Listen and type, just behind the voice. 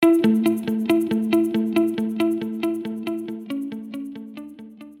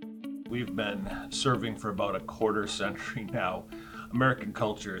serving for about a quarter century now. American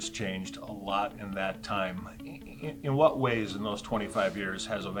culture has changed a lot in that time. In what ways in those 25 years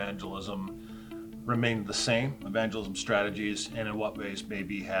has evangelism remained the same, evangelism strategies, and in what ways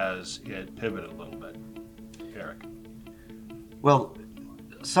maybe has it pivoted a little bit? Eric. Well,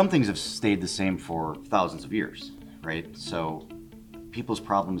 some things have stayed the same for thousands of years, right? So people's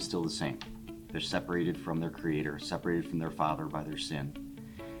problem is still the same. They're separated from their Creator, separated from their Father by their sin.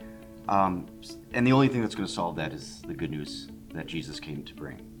 And the only thing that's going to solve that is the good news that Jesus came to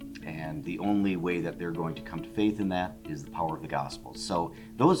bring. And the only way that they're going to come to faith in that is the power of the gospel. So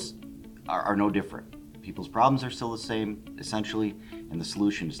those are no different. People's problems are still the same, essentially, and the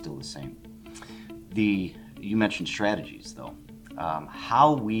solution is still the same. You mentioned strategies, though.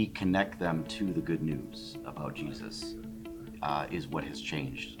 How we connect them to the good news about Jesus is what has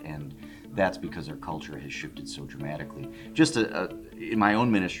changed. And that's because our culture has shifted so dramatically. Just in my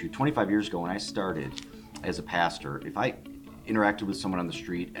own ministry, 25 years ago when I started as a pastor, if I interacted with someone on the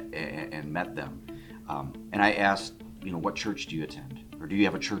street and met them, and I asked, what church do you attend? Or do you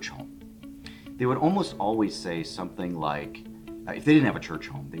have a church home? They would almost always say something like, if they didn't have a church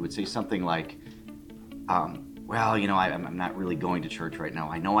home, they would say something like, well, I'm not really going to church right now.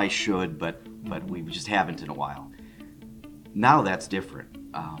 I know I should, but we just haven't in a while. Now that's different.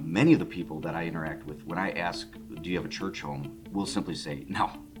 Many of the people that I interact with, when I ask, do you have a church home, will simply say, no.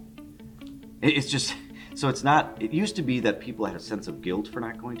 It's just, so it's not, it used to be that people had a sense of guilt for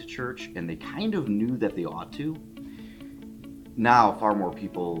not going to church, and they kind of knew that they ought to. Now, far more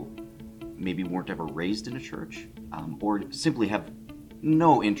people maybe weren't ever raised in a church, or simply have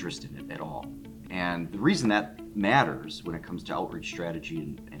no interest in it at all. And the reason that matters when it comes to outreach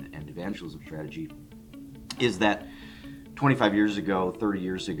strategy and evangelism strategy is that 25 years ago, 30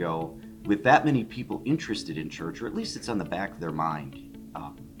 years ago, with that many people interested in church, or at least it's on the back of their mind,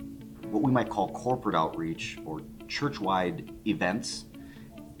 what we might call corporate outreach or church-wide events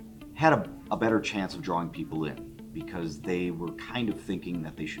had a better chance of drawing people in because they were kind of thinking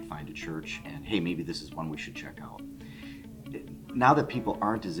that they should find a church and, hey, maybe this is one we should check out. Now that people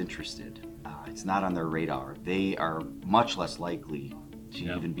aren't as interested, it's not on their radar, they are much less likely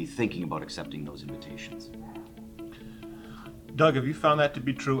to even be thinking about accepting those invitations. Doug, have you found that to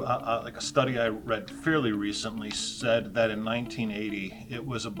be true? Like a study I read fairly recently said that in 1980, it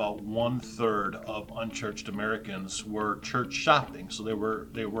was about 1/3 of unchurched Americans were church shopping, so they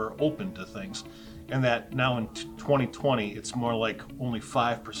were open to things, and that now in 2020, it's more like only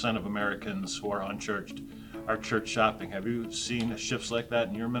 5% of Americans who are unchurched are church shopping. Have you seen shifts like that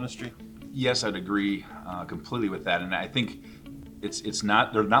in your ministry? Yes, I'd agree completely with that, and I think it's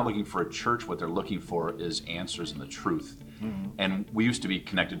not, they're not looking for a church. What they're looking for is answers and the truth. Mm-hmm. And we used to be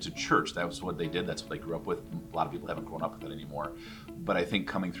connected to church. That was what they did. That's what they grew up with. A lot of people haven't grown up with that anymore. But I think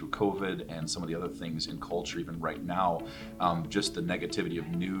coming through COVID and some of the other things in culture, even right now, just the negativity of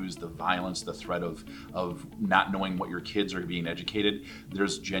news, the violence, the threat of not knowing what your kids are being educated,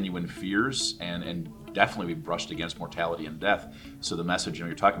 there's genuine fears and definitely we brushed against mortality and death. So the message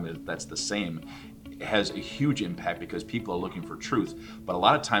you're talking about, that's the same. Has a huge impact because people are looking for truth, but a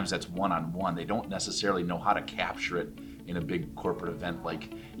lot of times that's one-on-one. They don't necessarily know how to capture it in a big corporate event,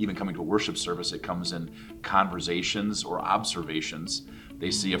 like even coming to a worship service. It comes in conversations or observations.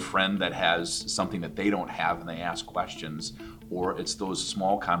 They see a friend that has something that they don't have and they ask questions, or it's those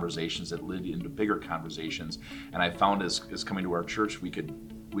small conversations that lead into bigger conversations. And I found as coming to our church, we could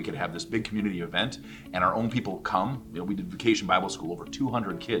have this big community event and our own people come. We did Vacation Bible School, over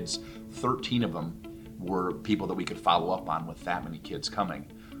 200 kids, 13 of them were people that we could follow up on with that many kids coming.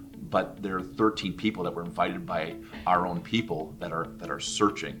 But there are 13 people that were invited by our own people that are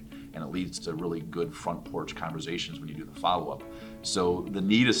searching, and it leads to really good front porch conversations when you do the follow-up. So the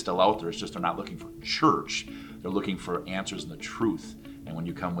need is still out there. It's just they're not looking for church. They're looking for answers and the truth. And when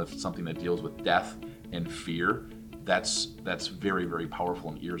you come with something that deals with death and fear, that's very, very powerful,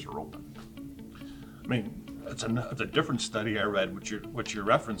 and ears are open. I mean, it's a different study I read, what you're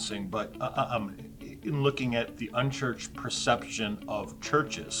referencing, but in looking at the unchurched perception of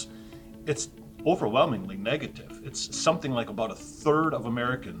churches, it's overwhelmingly negative. It's something like about 1/3 of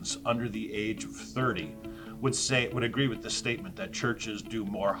Americans under the age of 30 would agree with the statement that churches do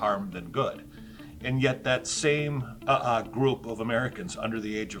more harm than good. And yet that same group of Americans under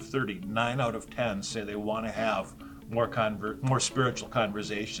the age of 30, 9 out of 10 say they want to have more spiritual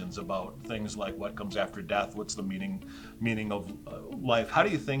conversations about things like what comes after death, what's the meaning of life. How do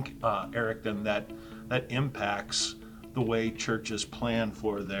you think, Eric, then that impacts the way churches plan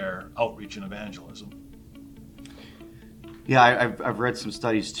for their outreach and evangelism? Yeah, I've read some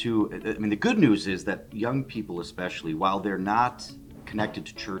studies too. I mean, the good news is that young people especially, while they're not connected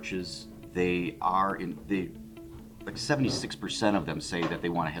to churches they are in they like 76% of them say that they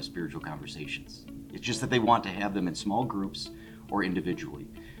want to have spiritual conversations. It's just that they want to have them in small groups or individually.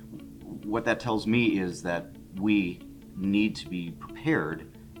 What that tells me is that we need to be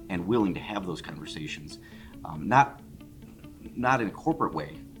prepared and willing to have those conversations, not in a corporate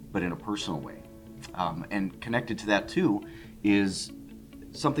way, but in a personal way. And connected to that too is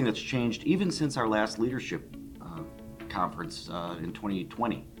something that's changed even since our last leadership conference in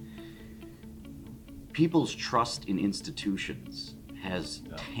 2020. People's trust in institutions has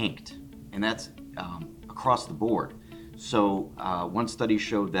tanked, and that's across the board. So one study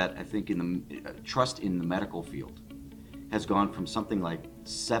showed that I think in the trust in the medical field has gone from something like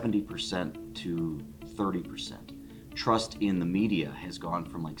 70% to 30%. Trust in the media has gone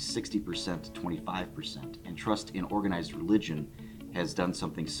from like 60% to 25%, and trust in organized religion has done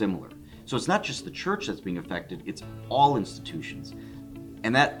something similar. So it's not just the church that's being affected, it's all institutions.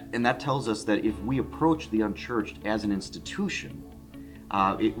 And that tells us that if we approach the unchurched as an institution,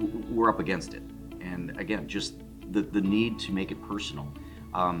 we're up against it. And again, just the need to make it personal.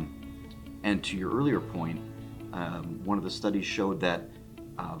 And to your earlier point, one of the studies showed that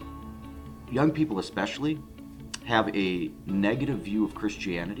young people especially have a negative view of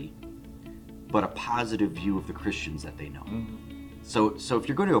Christianity, but a positive view of the Christians that they know. So if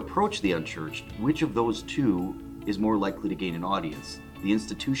you're going to approach the unchurched, which of those two is more likely to gain an audience? The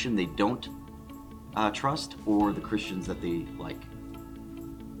institution they don't trust, or the Christians that they like?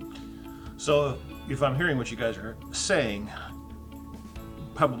 So if I'm hearing what you guys are saying,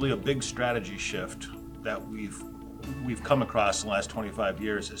 probably a big strategy shift that we've come across in the last 25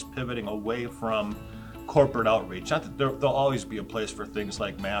 years is pivoting away from corporate outreach. Not that there'll always be a place for things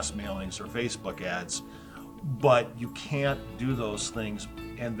like mass mailings or Facebook ads, but you can't do those things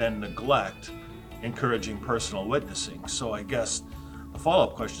and then neglect encouraging personal witnessing. So I guess the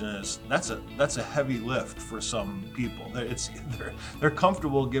follow-up question is, that's a heavy lift for some people. They're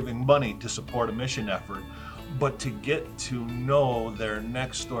comfortable giving money to support a mission effort, but to get to know their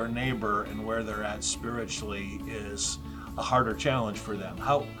next door neighbor and where they're at spiritually is a harder challenge for them.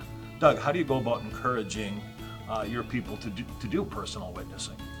 Doug, how do you go about encouraging your people to do personal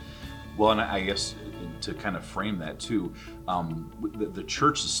witnessing? Well, and I guess to kind of frame that too, the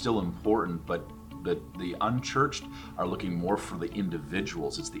church is still important, but the unchurched are looking more for the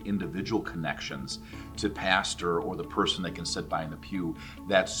individuals. It's the individual connections to pastor or the person that can sit by in the pew.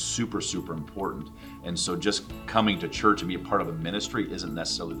 That's super, super important. And so just coming to church and be a part of a ministry isn't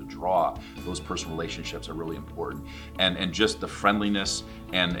necessarily the draw. Those personal relationships are really important. And just the friendliness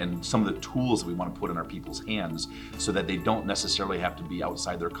and some of the tools that we want to put in our people's hands so that they don't necessarily have to be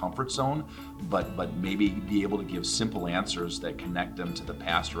outside their comfort zone, but maybe be able to give simple answers that connect them to the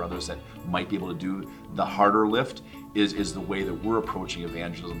pastor or others that might be able to do the harder lift is the way that we're approaching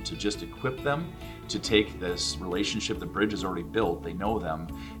evangelism, to just equip them to take this relationship that Bridge has already built, they know them,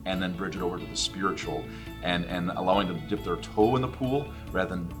 and then bridge it over to the spiritual and allowing them to dip their toe in the pool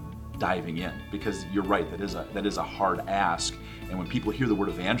rather than diving in. Because you're right, that is a hard ask. And when people hear the word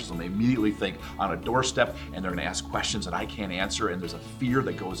evangelism, they immediately think on a doorstep, and they're going to ask questions that I can't answer, and there's a fear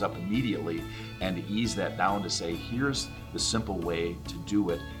that goes up immediately. And to ease that down, to say, here's the simple way to do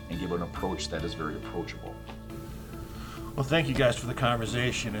it, and give an approach that is very approachable. Well, thank you guys for the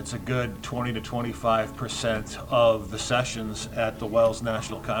conversation. It's a good 20 to 25% of the sessions at the WELS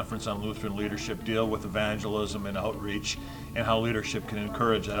National Conference on Lutheran Leadership deal with evangelism and outreach and how leadership can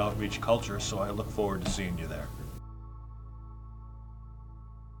encourage that outreach culture. So I look forward to seeing you there.